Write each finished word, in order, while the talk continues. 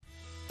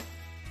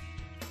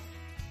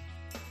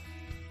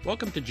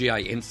Welcome to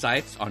GI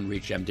Insights on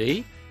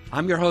ReachMD.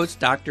 I'm your host,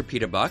 Dr.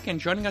 Peter Buch, and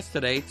joining us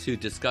today to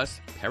discuss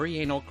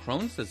perianal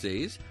Crohn's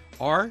disease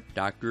are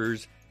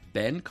Drs.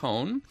 Ben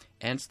Cohen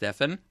and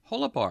Stefan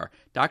Holubar.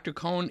 Dr.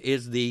 Cohen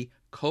is the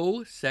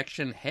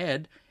co-section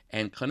head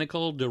and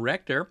clinical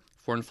director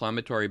for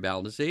inflammatory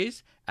bowel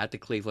disease at the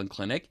Cleveland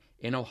Clinic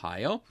in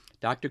Ohio.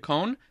 Dr.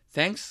 Cohen,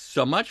 thanks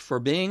so much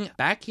for being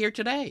back here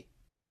today.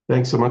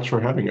 Thanks so much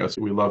for having us.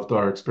 We loved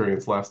our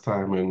experience last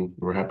time, and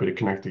we're happy to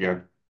connect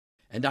again.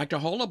 And Dr.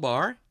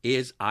 Holubar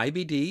is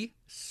IBD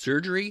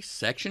Surgery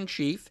Section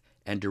Chief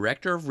and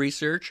Director of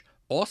Research,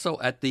 also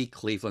at the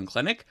Cleveland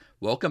Clinic.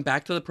 Welcome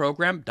back to the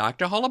program,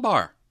 Dr.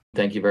 Holubar.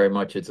 Thank you very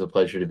much. It's a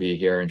pleasure to be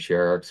here and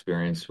share our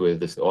experience with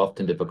this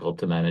often difficult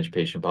to manage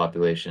patient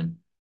population.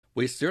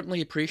 We certainly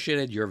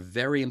appreciated your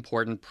very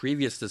important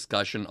previous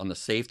discussion on the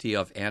safety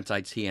of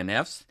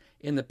anti-TNFs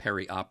in the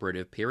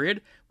perioperative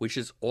period, which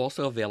is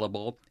also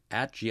available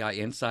at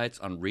GI Insights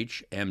on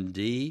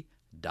ReachMD.com.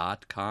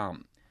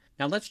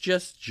 Now let's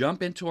just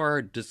jump into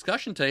our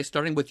discussion today,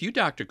 starting with you,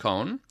 Dr.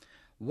 Cohen.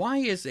 Why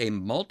is a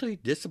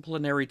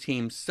multidisciplinary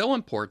team so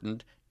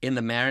important in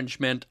the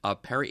management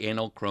of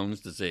perianal Crohn's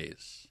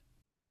disease?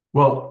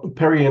 Well,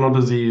 perianal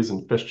disease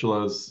and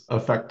fistulas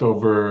affect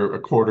over a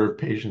quarter of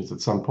patients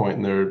at some point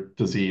in their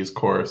disease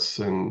course,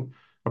 and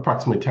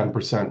approximately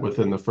 10%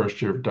 within the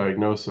first year of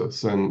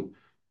diagnosis. And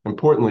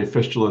importantly,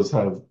 fistulas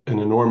have an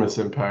enormous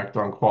impact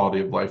on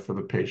quality of life for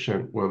the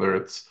patient, whether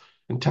it's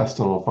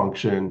intestinal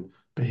function,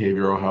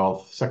 behavioral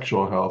health,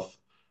 sexual health.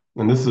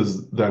 And this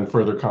is then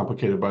further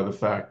complicated by the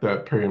fact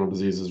that perianal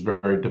disease is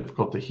very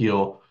difficult to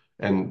heal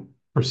and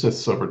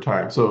persists over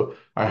time. So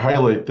I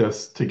highlight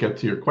this to get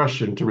to your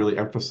question to really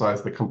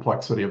emphasize the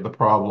complexity of the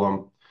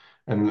problem.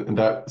 And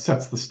that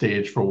sets the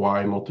stage for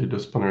why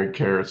multidisciplinary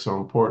care is so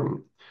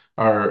important.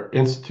 Our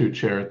institute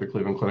chair at the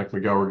Cleveland Clinic,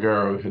 Miguel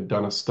Reguero, had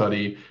done a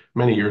study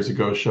many years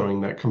ago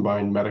showing that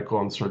combined medical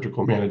and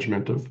surgical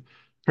management of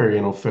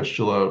perianal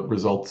fistula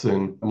results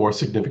in more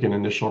significant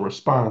initial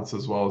response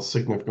as well as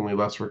significantly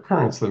less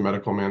recurrence than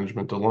medical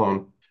management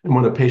alone. And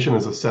when a patient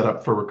is a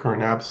setup for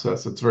recurrent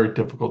abscess, it's very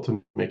difficult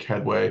to make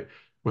headway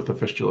with the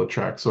fistula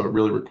tract. So it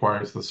really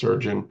requires the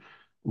surgeon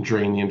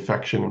drain the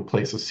infection and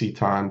place a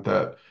seton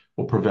that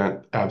will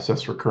prevent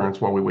abscess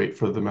recurrence while we wait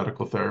for the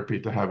medical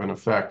therapy to have an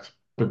effect.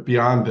 But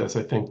beyond this,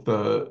 I think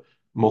the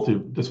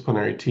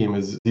multidisciplinary team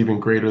is even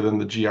greater than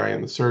the GI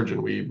and the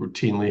surgeon. We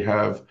routinely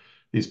have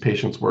these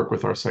patients work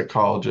with our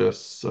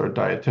psychologists, our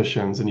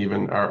dietitians, and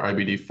even our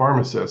IBD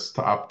pharmacists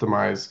to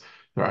optimize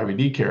their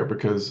IBD care,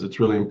 because it's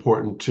really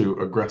important to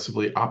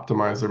aggressively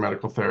optimize their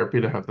medical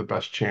therapy to have the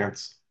best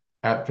chance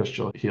at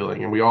fistula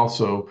healing. And we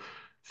also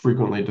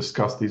frequently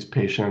discuss these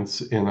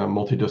patients in a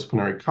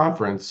multidisciplinary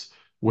conference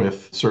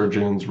with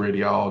surgeons,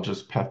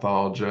 radiologists,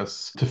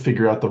 pathologists to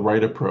figure out the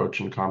right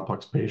approach in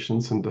complex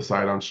patients and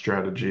decide on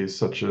strategies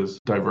such as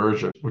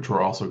diversion, which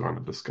we're also going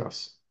to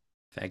discuss.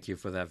 Thank you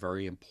for that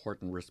very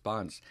important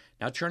response.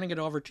 Now, turning it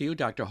over to you,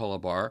 Dr.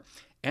 Holubar,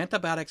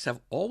 antibiotics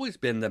have always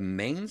been the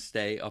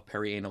mainstay of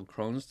perianal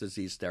Crohn's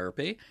disease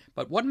therapy,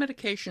 but what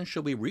medication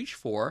should we reach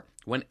for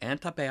when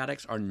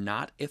antibiotics are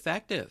not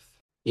effective?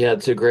 Yeah,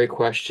 it's a great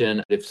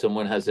question. If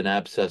someone has an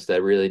abscess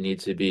that really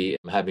needs to be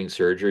having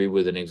surgery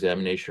with an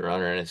examination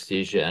under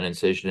anesthesia and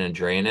incision and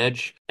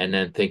drainage, and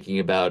then thinking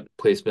about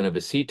placement of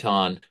a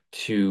seton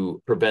to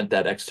prevent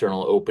that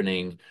external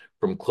opening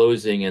from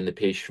closing and the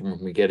patient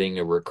from getting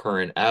a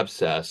recurrent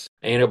abscess.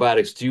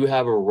 Antibiotics do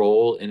have a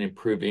role in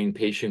improving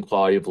patient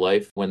quality of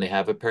life when they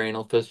have a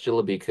perianal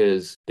fistula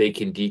because they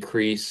can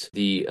decrease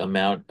the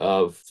amount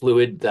of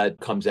fluid that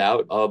comes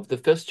out of the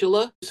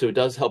fistula. So it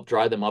does help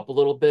dry them up a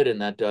little bit,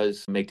 and that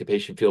does make the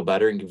patient feel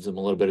better and gives them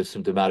a little bit of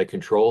symptomatic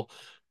control.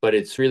 But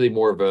it's really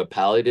more of a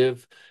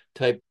palliative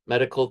type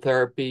medical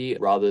therapy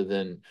rather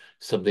than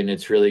something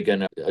that's really going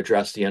to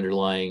address the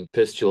underlying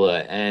fistula.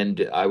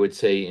 And I would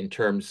say in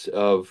terms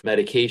of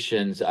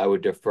medications, I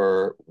would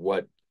defer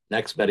what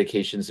next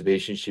medications the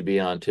patient should be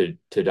on to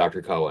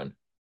Dr. Cohen.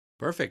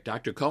 Perfect.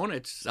 Dr. Cohen,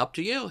 it's up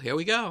to you. Here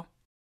we go.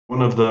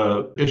 One of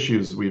the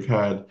issues we've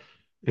had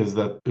is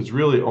that there's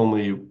really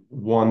only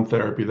one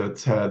therapy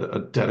that's had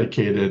a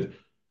dedicated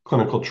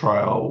clinical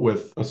trial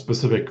with a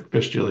specific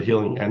fistula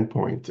healing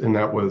endpoint, and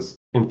that was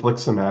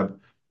infliximab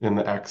in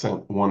the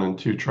Accent 1 and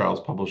 2 trials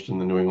published in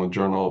the New England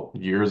Journal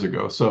years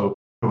ago. So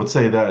I would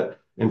say that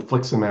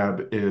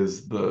infliximab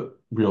is the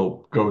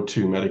real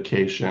go-to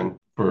medication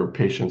for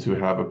patients who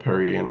have a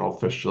perianal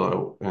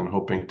fistula and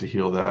hoping to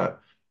heal that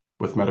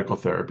with medical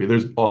therapy.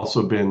 There's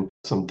also been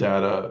some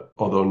data,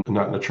 although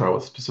not in a trial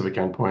with specific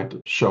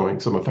endpoint, showing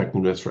some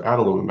effectiveness for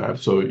adalimumab.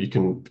 So you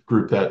can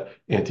group that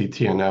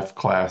anti-TNF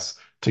class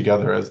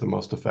together as the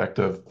most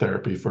effective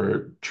therapy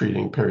for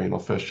treating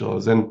perianal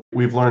fistulas. And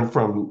we've learned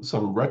from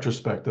some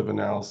retrospective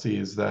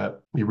analyses that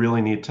you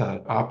really need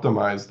to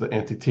optimize the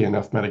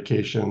anti-TNF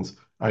medications,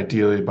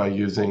 ideally by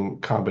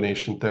using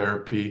combination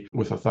therapy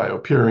with a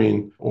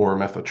thiopurine or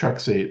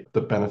methotrexate.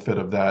 The benefit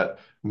of that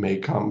may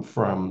come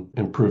from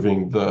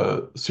improving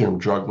the serum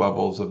drug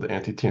levels of the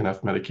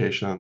anti-TNF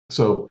medication.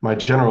 So my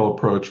general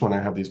approach when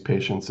I have these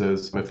patients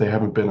is if they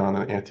haven't been on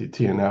an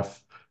anti-TNF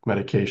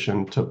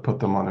medication, to put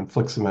them on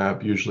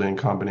infliximab, usually in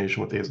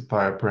combination with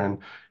azathioprine,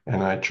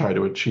 and I try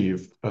to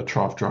achieve a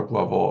trough drug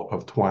level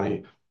of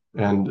 20.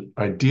 And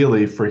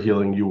ideally for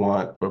healing, you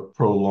want a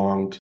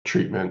prolonged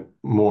treatment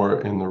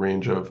more in the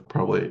range of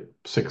probably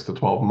 6 to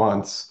 12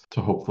 months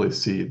to hopefully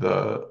see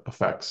the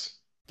effects.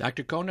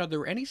 Dr. Cohen, are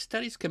there any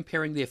studies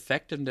comparing the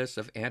effectiveness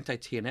of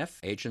anti-TNF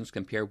agents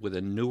compared with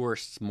the newer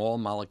small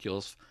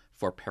molecules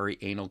for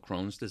perianal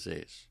Crohn's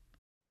disease?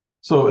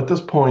 So at this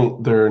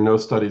point, there are no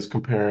studies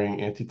comparing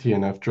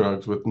anti-TNF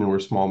drugs with newer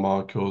small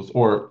molecules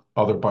or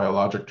other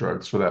biologic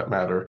drugs for that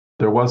matter.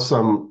 There was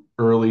some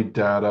early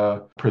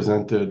data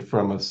presented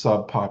from a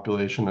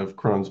subpopulation of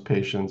Crohn's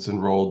patients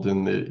enrolled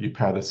in the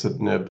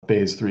upadacitinib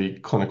phase 3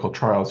 clinical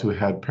trials who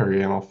had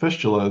perianal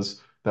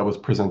fistulas that was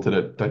presented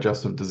at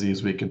Digestive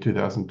Disease Week in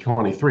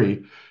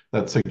 2023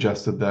 that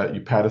suggested that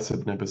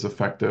upadacitinib is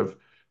effective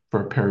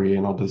for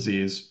perianal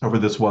disease. However,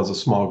 this was a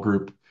small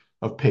group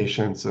of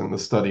patients, and the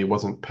study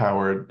wasn't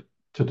powered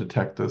to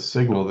detect a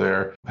signal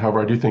there.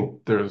 However, I do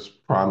think there's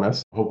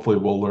promise. Hopefully,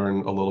 we'll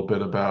learn a little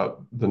bit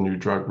about the new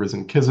drug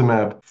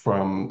risankizumab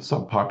from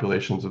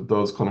subpopulations of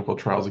those clinical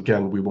trials.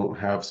 Again, we won't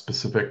have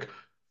specific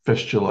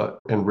fistula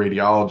and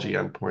radiology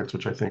endpoints,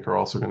 which I think are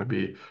also going to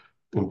be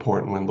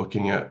important when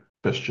looking at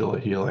fistula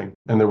healing.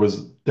 And there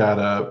was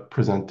data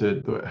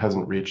presented that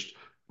hasn't reached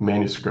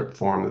manuscript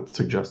form that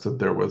suggested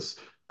there was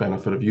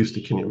benefit of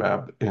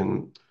ustekinumab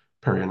in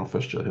perianal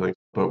fistula healing.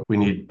 But we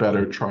need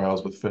better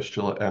trials with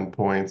fistula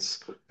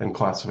endpoints and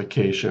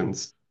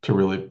classifications to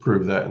really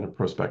prove that in a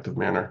prospective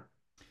manner.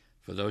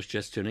 For those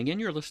just tuning in,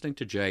 you're listening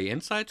to J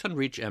Insights on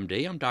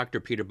ReachMD. I'm Dr.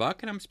 Peter Buch,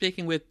 and I'm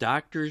speaking with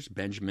Doctors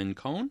Benjamin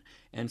Cohen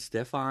and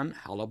Stefan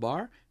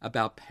Holubar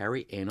about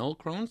perianal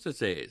Crohn's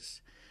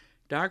disease.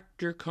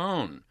 Dr.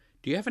 Cohen,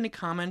 do you have any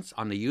comments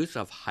on the use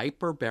of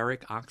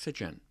hyperbaric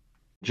oxygen?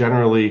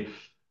 Generally,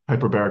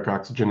 hyperbaric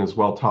oxygen is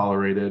well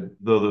tolerated,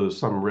 though there's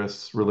some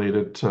risks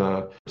related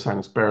to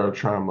sinus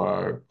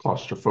barotrauma,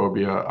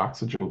 claustrophobia,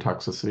 oxygen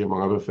toxicity,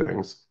 among other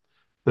things.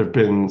 There have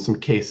been some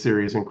case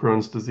series in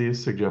Crohn's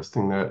disease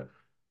suggesting that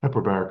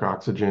hyperbaric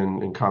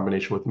oxygen in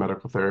combination with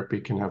medical therapy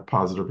can have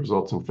positive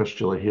results in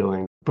fistula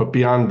healing. But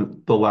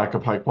beyond the lack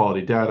of high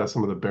quality data,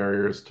 some of the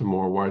barriers to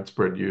more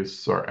widespread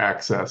use are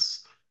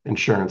access,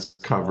 insurance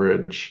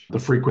coverage, the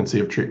frequency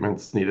of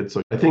treatments needed.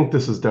 So I think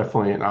this is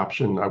definitely an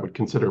option I would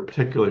consider,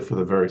 particularly for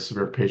the very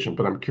severe patient.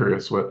 But I'm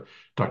curious what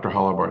Dr.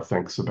 Holubar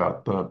thinks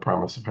about the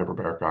promise of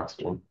hyperbaric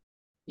oxygen.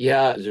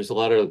 Yeah, there's a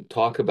lot of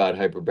talk about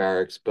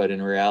hyperbarics, but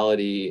in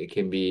reality, it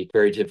can be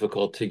very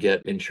difficult to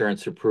get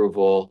insurance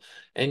approval.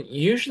 And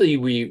usually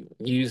we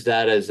use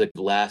that as a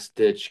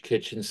last-ditch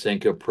kitchen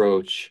sink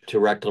approach to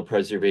rectal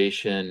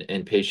preservation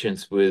in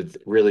patients with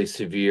really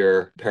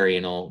severe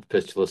perianal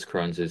fistulous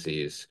Crohn's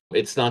disease.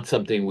 It's not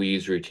something we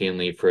use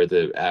routinely for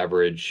the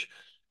average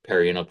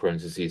perianal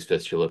Crohn's disease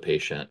fistula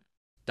patient.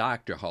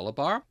 Dr.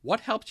 Holubar,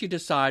 what helps you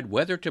decide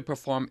whether to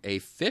perform a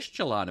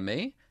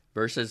fistulotomy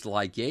versus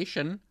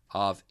ligation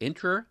of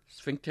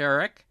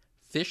intrasphincteric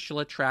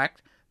fistula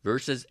tract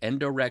versus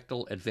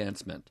endorectal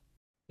advancement?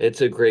 It's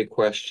a great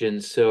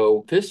question.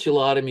 So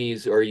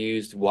fistulotomies are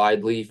used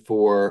widely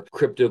for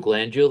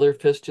cryptoglandular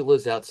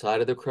fistulas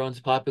outside of the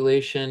Crohn's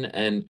population,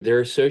 and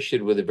they're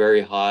associated with a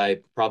very high,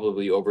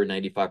 probably over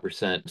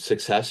 95%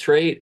 success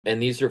rate.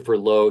 And these are for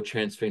low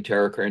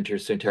transsphincteric or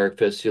intersphincteric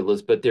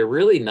fistulas, but they're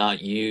really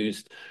not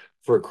used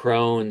for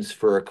Crohn's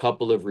for a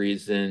couple of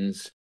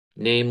reasons.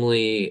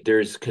 Namely,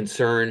 there's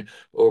concern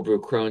over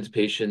Crohn's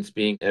patients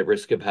being at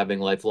risk of having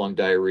lifelong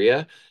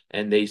diarrhea,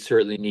 and they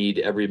certainly need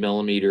every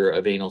millimeter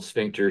of anal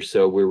sphincter.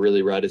 So we're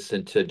really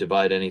reticent to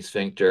divide any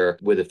sphincter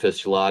with a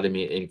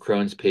fistulotomy in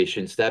Crohn's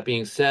patients. That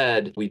being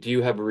said, we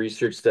do have a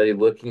research study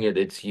looking at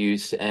its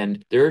use,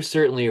 and there is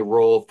certainly a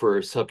role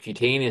for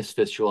subcutaneous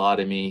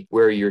fistulotomy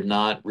where you're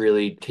not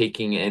really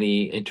taking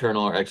any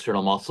internal or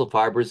external muscle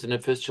fibers in a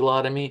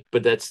fistulotomy,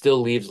 but that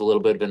still leaves a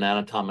little bit of an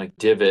anatomic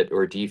divot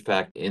or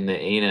defect in the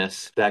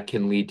anus that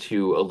can lead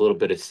to a little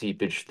bit of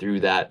seepage through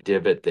that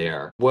divot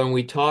there. When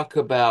we talk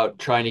about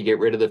trying to get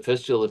rid of the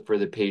fistula for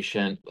the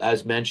patient,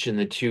 as mentioned,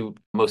 the two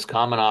most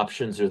common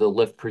options are the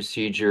lift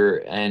procedure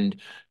and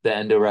the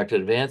endorectal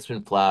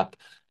advancement flap.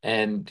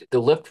 And the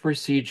lift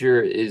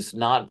procedure is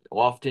not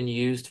often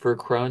used for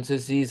Crohn's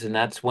disease, and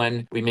that's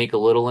when we make a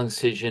little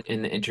incision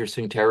in the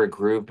intersphincteric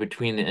groove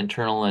between the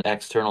internal and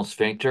external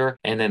sphincter,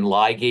 and then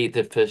ligate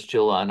the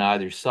fistula on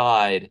either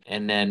side.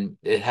 And then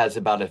it has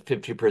about a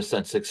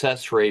 50%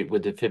 success rate.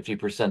 With the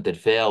 50% that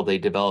fail, they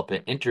develop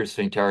an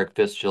intersphincteric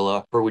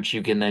fistula, for which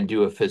you can then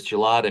do a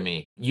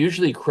fistulotomy.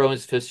 Usually,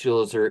 Crohn's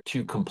fistulas are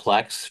too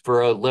complex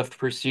for a lift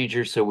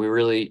procedure, so we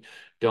really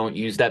don't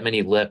use that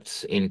many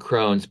lifts in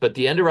Crohn's, but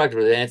the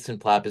endorectal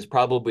advancement flap is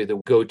probably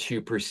the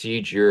go-to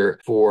procedure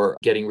for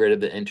getting rid of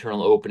the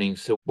internal opening.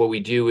 So what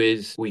we do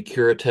is we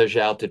curettage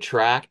out the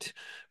tract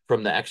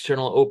from the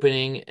external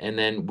opening, and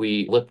then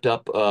we lift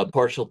up a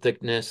partial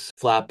thickness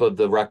flap of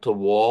the rectal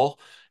wall,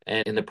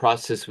 And in the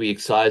process, we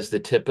excise the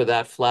tip of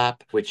that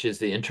flap, which is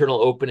the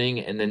internal opening,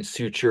 and then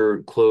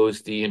suture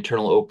close the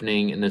internal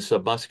opening in the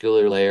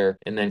submuscular layer,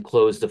 and then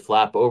close the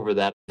flap over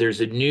that.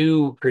 There's a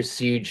new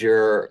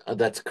procedure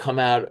that's come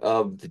out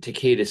of the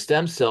Takeda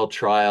stem cell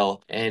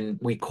trial, and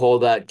we call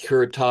that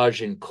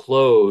curettage and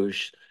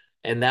close.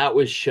 And that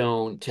was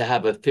shown to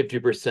have a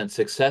 50%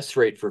 success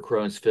rate for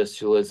Crohn's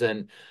fistulas.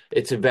 And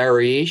it's a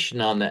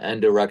variation on the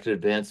endorectal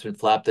advancement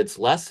flap that's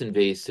less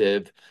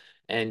invasive.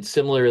 And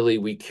similarly,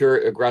 we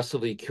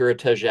aggressively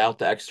curettage out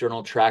the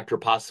external tract or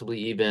possibly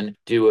even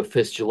do a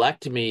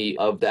fistulectomy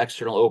of the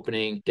external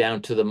opening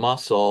down to the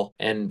muscle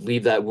and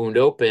leave that wound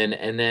open.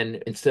 And then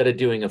instead of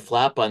doing a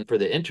flap on for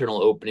the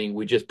internal opening,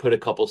 we just put a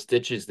couple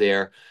stitches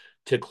there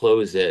to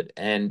close it.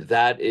 And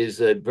that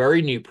is a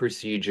very new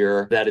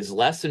procedure that is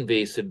less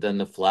invasive than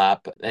the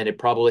flap, and it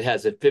probably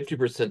has a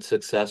 50%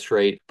 success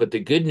rate. But the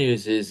good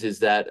news is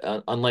that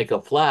unlike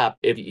a flap,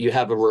 if you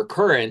have a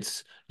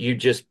recurrence, you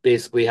just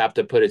basically have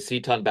to put a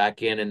ceton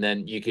back in, and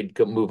then you could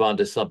move on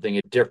to something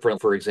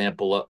different, for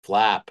example, a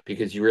flap,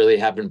 because you really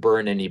haven't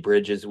burned any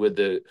bridges with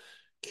the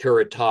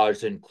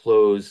curettage and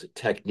close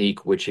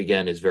technique, which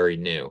again is very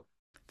new.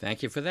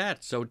 Thank you for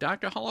that. So,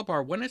 Dr.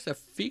 Holubar, when is a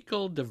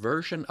fecal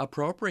diversion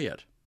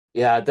appropriate?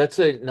 Yeah, that's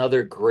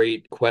another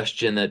great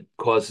question that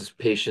causes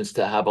patients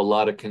to have a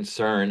lot of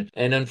concern.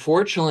 And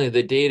unfortunately,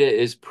 the data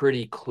is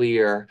pretty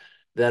clear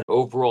that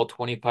overall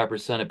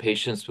 25% of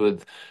patients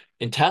with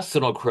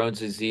intestinal Crohn's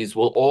disease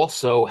will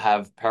also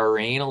have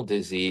perianal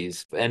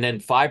disease. And then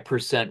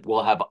 5%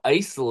 will have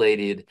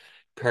isolated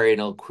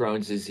perianal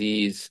Crohn's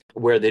disease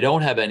where they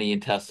don't have any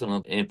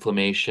intestinal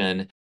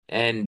inflammation.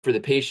 And for the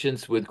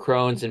patients with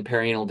Crohn's and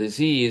perianal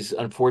disease,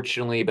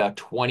 unfortunately, about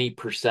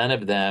 20%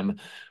 of them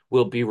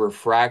will be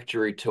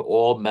refractory to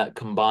all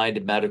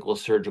combined medical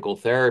surgical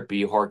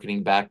therapy,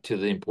 harkening back to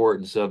the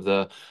importance of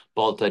the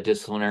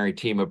multidisciplinary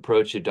team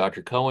approach that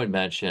Dr. Cohen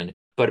mentioned.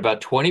 But about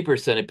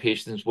 20% of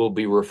patients will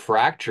be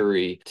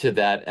refractory to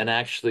that and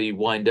actually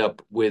wind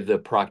up with a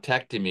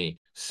proctectomy.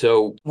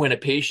 So when a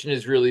patient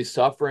is really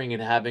suffering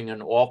and having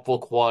an awful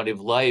quality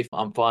of life,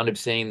 I'm fond of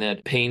saying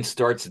that pain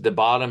starts at the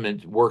bottom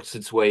and works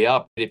its way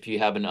up. If you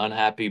have an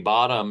unhappy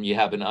bottom, you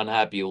have an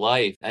unhappy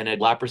life. And a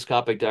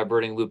laparoscopic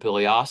diverting loop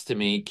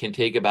ileostomy can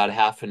take about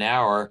half an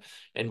hour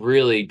and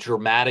really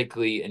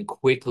dramatically and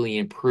quickly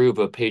improve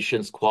a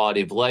patient's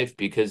quality of life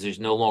because there's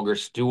no longer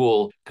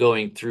stool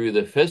going through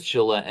the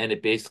fistula and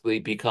it basically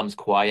becomes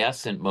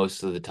quiescent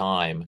most of the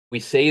time. We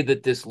say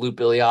that this loop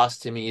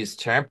ileostomy is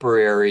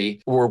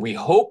temporary, or we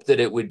hope that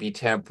it would be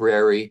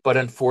temporary, but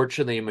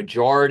unfortunately, a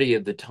majority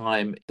of the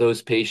time,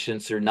 those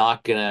patients are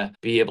not going to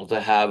be able to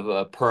have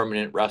a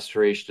permanent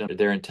restoration of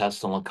their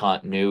intestinal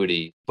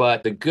continuity.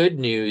 But the good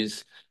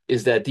news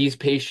is that these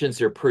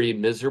patients are pretty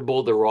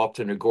miserable. They're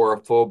often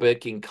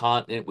agoraphobic,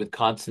 incontinent with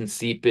constant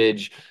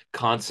seepage,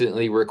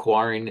 constantly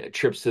requiring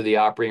trips to the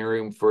operating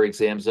room for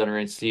exams under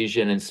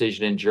anesthesia and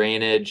incision and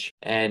drainage.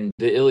 And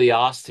the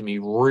ileostomy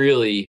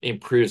really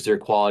improves their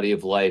quality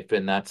of life,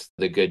 and that's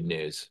the good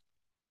news.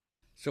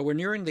 So we're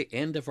nearing the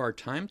end of our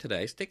time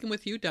today. Sticking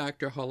with you,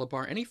 Dr.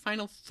 Holubar, any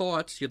final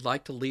thoughts you'd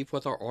like to leave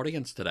with our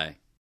audience today?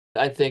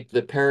 I think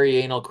the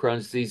perianal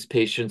Crohn's disease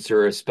patients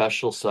are a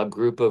special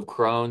subgroup of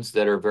Crohn's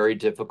that are very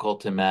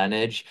difficult to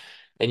manage.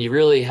 And you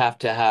really have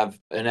to have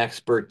an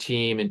expert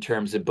team in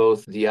terms of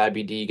both the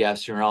IBD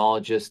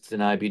gastroenterologists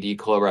and IBD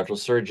colorectal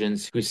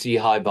surgeons who see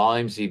high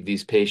volumes of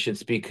these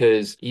patients,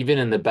 because even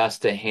in the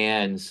best of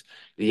hands,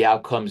 the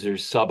outcomes are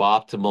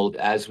suboptimal,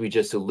 as we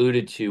just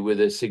alluded to,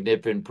 with a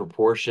significant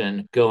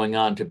proportion going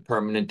on to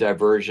permanent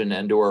diversion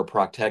and or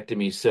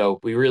proctectomy. So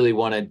we really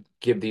want to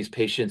give these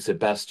patients the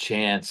best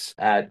chance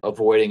at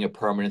avoiding a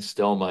permanent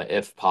stoma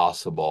if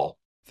possible.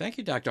 Thank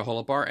you, Dr.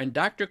 Holubar. And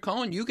Dr.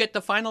 Cohen, you get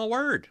the final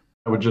word.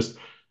 I would just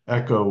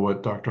echo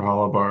what Dr.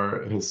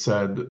 Holubar has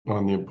said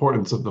on the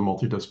importance of the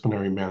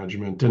multidisciplinary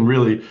management. And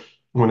really,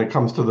 when it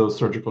comes to those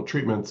surgical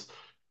treatments,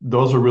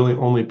 those are really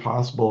only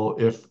possible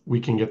if we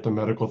can get the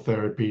medical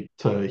therapy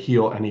to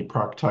heal any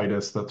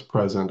proctitis that's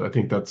present. I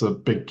think that's a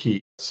big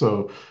key.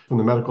 So from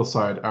the medical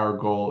side, our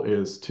goal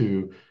is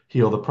to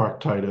heal the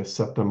proctitis,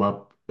 set them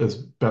up as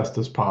best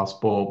as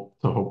possible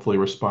to hopefully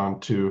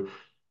respond to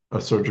a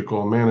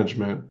surgical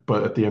management.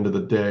 But at the end of the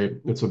day,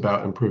 it's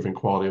about improving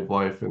quality of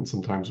life. And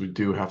sometimes we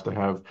do have to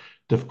have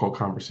difficult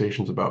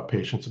conversations about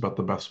patients about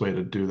the best way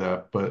to do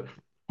that. But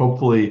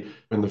hopefully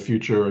in the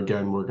future,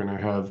 again, we're going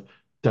to have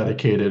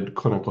dedicated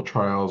clinical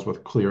trials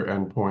with clear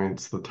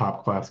endpoints. The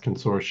Top Class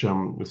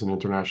Consortium is an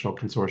international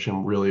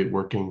consortium really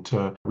working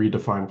to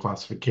redefine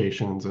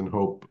classifications and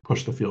hope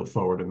push the field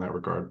forward in that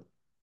regard.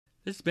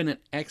 This has been an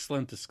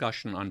excellent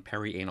discussion on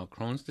perianal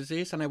Crohn's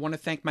disease, and I want to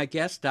thank my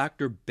guests,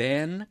 Dr.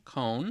 Ben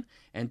Cohen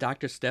and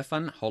Dr.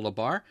 Stefan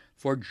Holubar,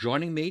 for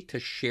joining me to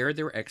share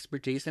their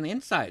expertise and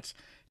insights.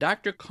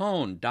 Dr.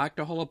 Cohen,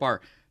 Dr. Holubar,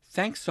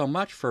 thanks so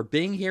much for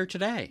being here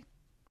today.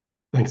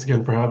 Thanks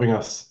again for having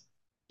us.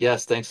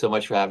 Yes, thanks so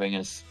much for having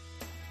us.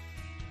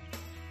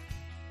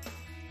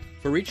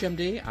 For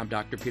ReachMD, I'm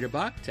Dr. Peter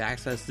Buch. To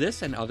access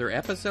this and other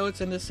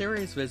episodes in this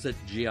series, visit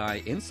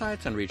GI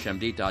Insights on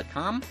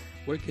ReachMD.com,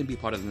 where you can be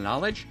part of the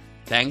knowledge.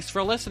 Thanks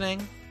for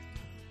listening.